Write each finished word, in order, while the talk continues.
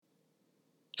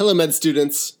Hello, med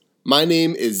students. My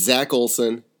name is Zach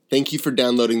Olson. Thank you for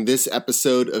downloading this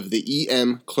episode of the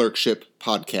EM Clerkship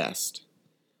Podcast.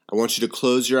 I want you to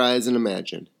close your eyes and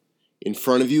imagine. In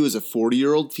front of you is a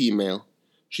 40-year-old female.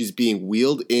 She's being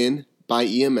wheeled in by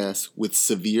EMS with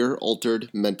severe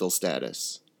altered mental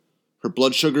status. Her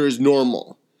blood sugar is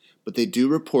normal, but they do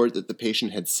report that the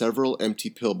patient had several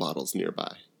empty pill bottles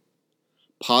nearby.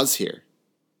 Pause here.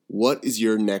 What is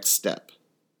your next step?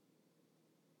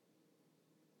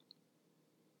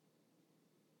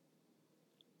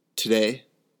 Today,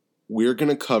 we're going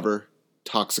to cover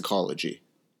toxicology.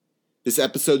 This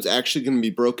episode's actually going to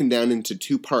be broken down into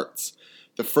two parts.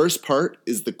 The first part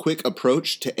is the quick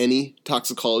approach to any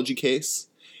toxicology case,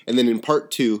 and then in part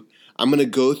two, I'm going to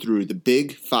go through the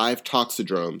big 5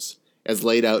 toxidromes as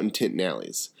laid out in Tint and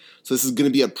Alleys. So this is going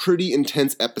to be a pretty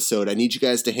intense episode. I need you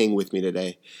guys to hang with me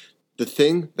today. The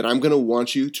thing that I'm going to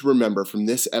want you to remember from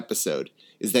this episode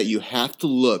is that you have to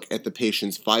look at the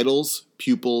patient's vitals,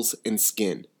 pupils, and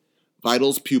skin.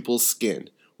 Vitals, pupils, skin.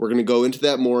 We're going to go into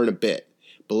that more in a bit,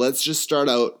 but let's just start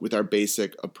out with our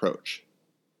basic approach.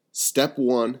 Step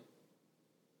 1,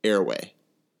 airway.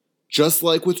 Just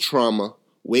like with trauma,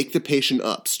 wake the patient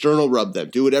up, sternal rub them,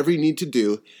 do whatever you need to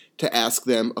do to ask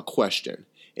them a question.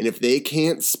 And if they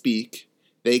can't speak,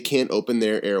 they can't open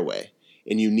their airway,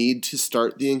 and you need to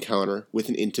start the encounter with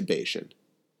an intubation.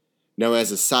 Now,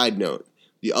 as a side note,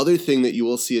 the other thing that you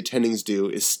will see attendings do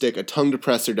is stick a tongue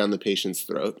depressor down the patient's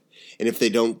throat, and if they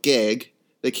don't gag,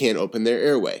 they can't open their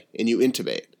airway, and you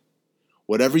intubate.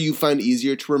 Whatever you find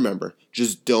easier to remember,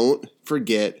 just don't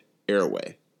forget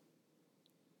airway.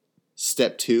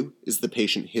 Step 2 is the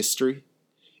patient history.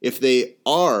 If they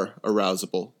are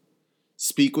arousable,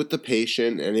 speak with the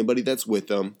patient, anybody that's with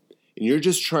them, and you're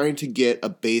just trying to get a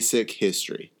basic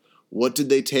history. What did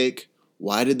they take?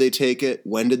 Why did they take it?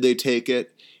 When did they take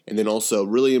it? And then also,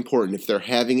 really important, if they're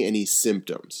having any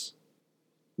symptoms.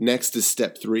 Next is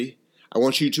step 3. I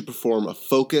want you to perform a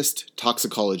focused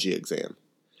toxicology exam.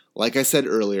 Like I said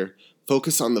earlier,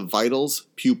 focus on the vitals,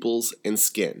 pupils, and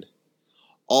skin.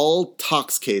 All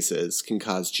tox cases can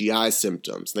cause GI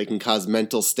symptoms. They can cause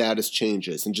mental status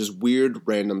changes and just weird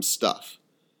random stuff.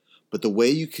 But the way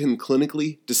you can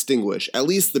clinically distinguish at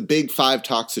least the big 5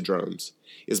 toxidromes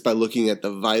is by looking at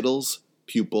the vitals,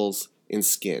 pupils, and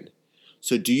skin.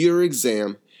 So do your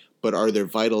exam, but are their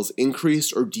vitals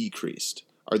increased or decreased?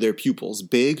 Are their pupils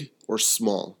big or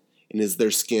small? And is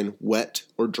their skin wet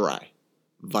or dry?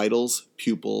 Vitals,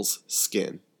 pupils,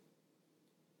 skin.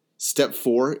 Step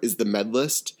 4 is the med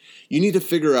list. You need to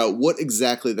figure out what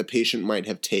exactly the patient might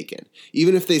have taken,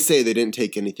 even if they say they didn't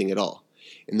take anything at all.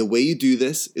 And the way you do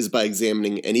this is by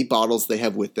examining any bottles they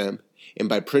have with them and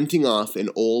by printing off an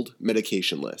old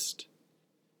medication list.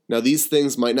 Now, these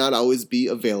things might not always be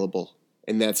available,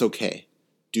 and that's okay.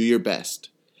 Do your best.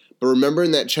 But remember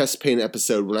in that chest pain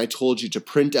episode when I told you to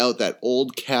print out that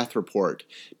old cath report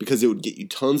because it would get you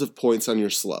tons of points on your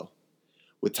SLO?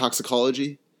 With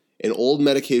toxicology, an old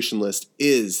medication list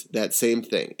is that same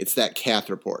thing. It's that cath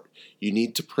report. You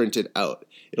need to print it out.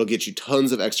 It'll get you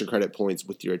tons of extra credit points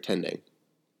with your attending.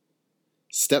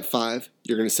 Step 5,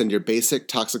 you're going to send your basic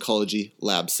toxicology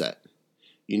lab set.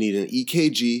 You need an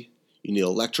EKG, you need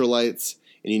electrolytes,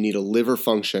 and you need a liver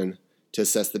function to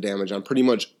assess the damage on pretty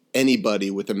much anybody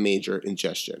with a major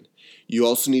ingestion. You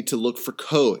also need to look for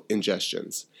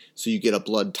co-ingestions. So you get a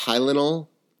blood Tylenol,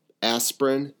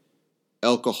 aspirin,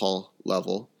 alcohol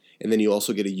level, and then you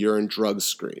also get a urine drug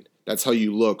screen. That's how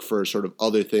you look for sort of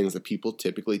other things that people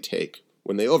typically take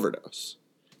when they overdose.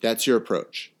 That's your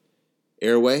approach.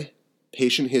 Airway,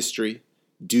 patient history,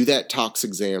 do that tox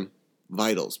exam,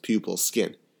 vitals, pupils,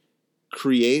 skin.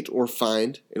 Create or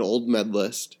find an old med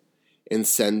list and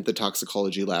send the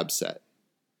toxicology lab set.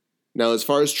 Now, as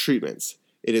far as treatments,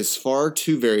 it is far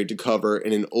too varied to cover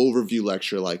in an overview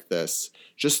lecture like this.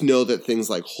 Just know that things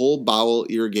like whole bowel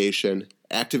irrigation,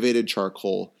 activated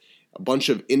charcoal, a bunch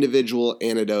of individual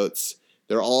antidotes,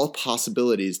 they're all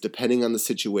possibilities depending on the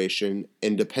situation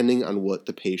and depending on what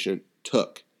the patient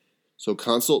took. So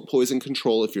consult poison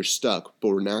control if you're stuck, but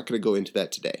we're not going to go into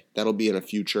that today. That'll be in a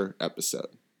future episode.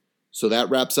 So that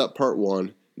wraps up part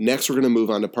 1. Next, we're going to move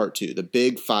on to part 2, the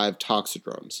big 5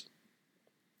 toxidromes.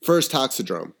 First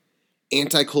toxidrome,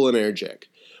 anticholinergic.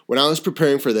 When I was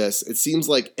preparing for this, it seems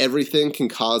like everything can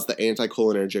cause the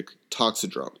anticholinergic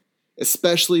toxidrome,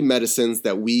 especially medicines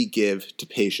that we give to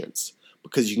patients,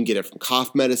 because you can get it from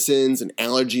cough medicines and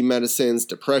allergy medicines,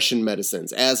 depression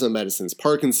medicines, asthma medicines,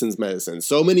 Parkinson's medicines,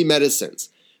 so many medicines.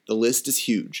 The list is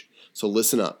huge, so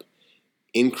listen up.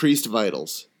 Increased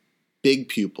vitals, big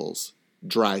pupils,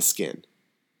 dry skin.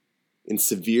 In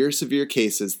severe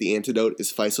cases, the antidote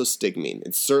is physostigmine.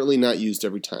 It's certainly not used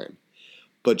every time.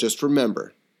 But just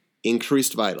remember,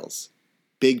 increased vitals,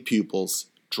 big pupils,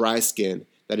 dry skin,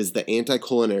 that is the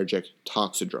anticholinergic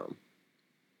toxidrome.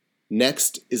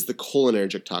 Next is the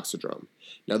cholinergic toxidrome.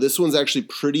 Now this one's actually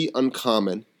pretty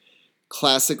uncommon.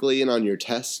 Classically and on your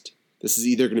test, this is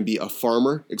either going to be a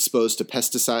farmer exposed to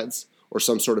pesticides or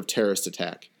some sort of terrorist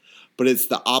attack. But it's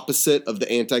the opposite of the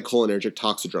anticholinergic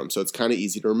toxidrome, so it's kind of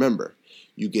easy to remember.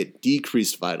 You get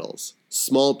decreased vitals,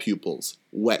 small pupils,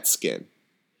 wet skin.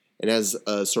 And as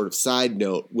a sort of side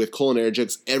note, with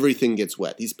cholinergics, everything gets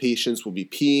wet. These patients will be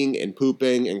peeing and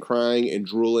pooping and crying and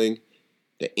drooling.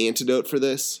 The antidote for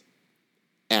this?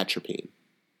 Atropine.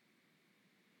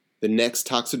 The next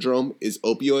toxidrome is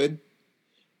opioid.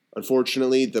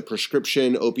 Unfortunately, the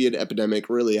prescription opioid epidemic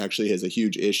really actually has a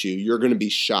huge issue. You're going to be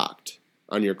shocked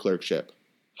on your clerkship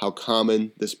how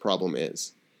common this problem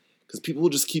is. Because people will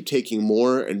just keep taking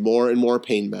more and more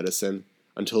pain medicine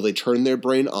until they turn their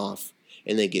brain off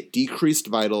and they get decreased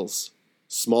vitals,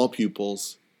 small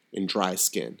pupils, and dry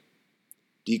skin.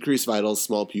 Decreased vitals,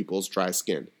 small pupils, dry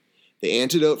skin. The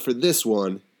antidote for this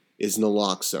one is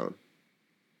naloxone.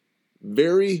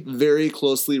 Very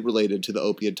closely related to the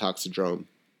opioid toxidrome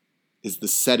is the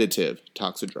sedative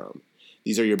toxidrome.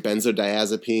 These are your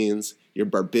benzodiazepines, your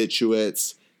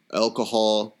barbiturates,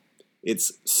 alcohol.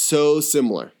 It's so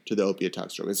similar to the opioid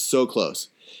toxidrome. It's so close.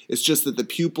 It's just that the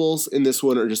pupils in this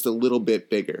one are just a little bit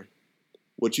bigger.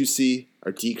 What you see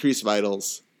are decreased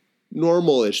vitals,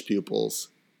 normal-ish pupils,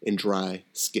 and dry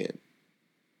skin.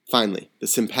 Finally, the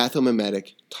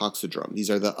sympathomimetic toxidrome. These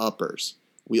are the uppers.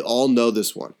 We all know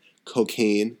this one.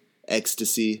 Cocaine,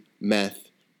 ecstasy, meth,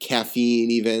 caffeine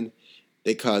even.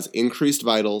 They cause increased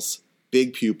vitals,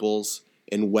 big pupils,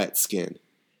 and wet skin.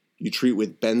 You treat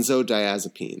with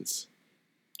benzodiazepines.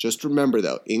 Just remember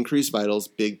though, increased vitals,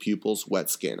 big pupils, wet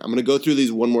skin. I'm going to go through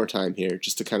these one more time here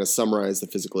just to kind of summarize the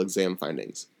physical exam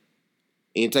findings.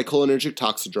 Anticholinergic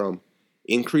toxidrome,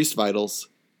 increased vitals,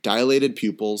 dilated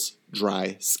pupils,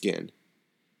 dry skin.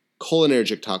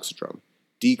 Cholinergic toxidrome,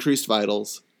 decreased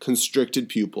vitals, constricted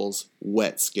pupils,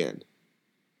 wet skin.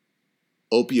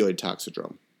 Opioid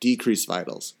toxidrome, decreased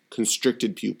vitals,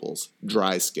 constricted pupils,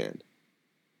 dry skin.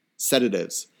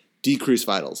 Sedatives, decreased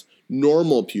vitals,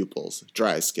 normal pupils,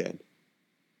 dry skin.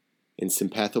 And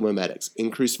sympathomimetics,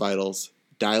 increased vitals,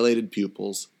 dilated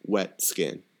pupils, wet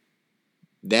skin.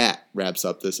 That wraps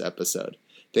up this episode.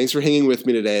 Thanks for hanging with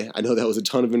me today. I know that was a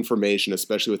ton of information,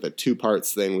 especially with the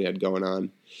two-parts thing we had going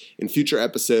on. In future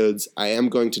episodes, I am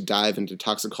going to dive into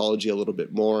toxicology a little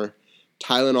bit more.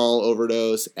 Tylenol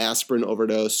overdose, aspirin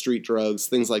overdose, street drugs,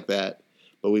 things like that.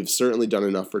 But we've certainly done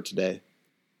enough for today.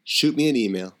 Shoot me an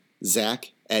email,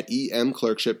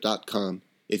 zach@emclerkship.com,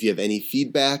 if you have any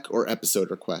feedback or episode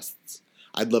requests.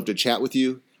 I'd love to chat with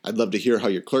you. I'd love to hear how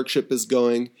your clerkship is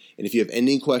going. And if you have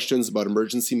any questions about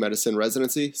emergency medicine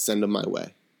residency, send them my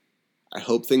way. I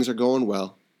hope things are going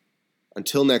well.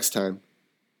 Until next time,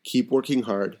 keep working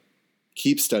hard,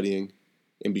 keep studying,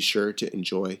 and be sure to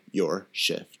enjoy your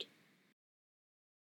shift.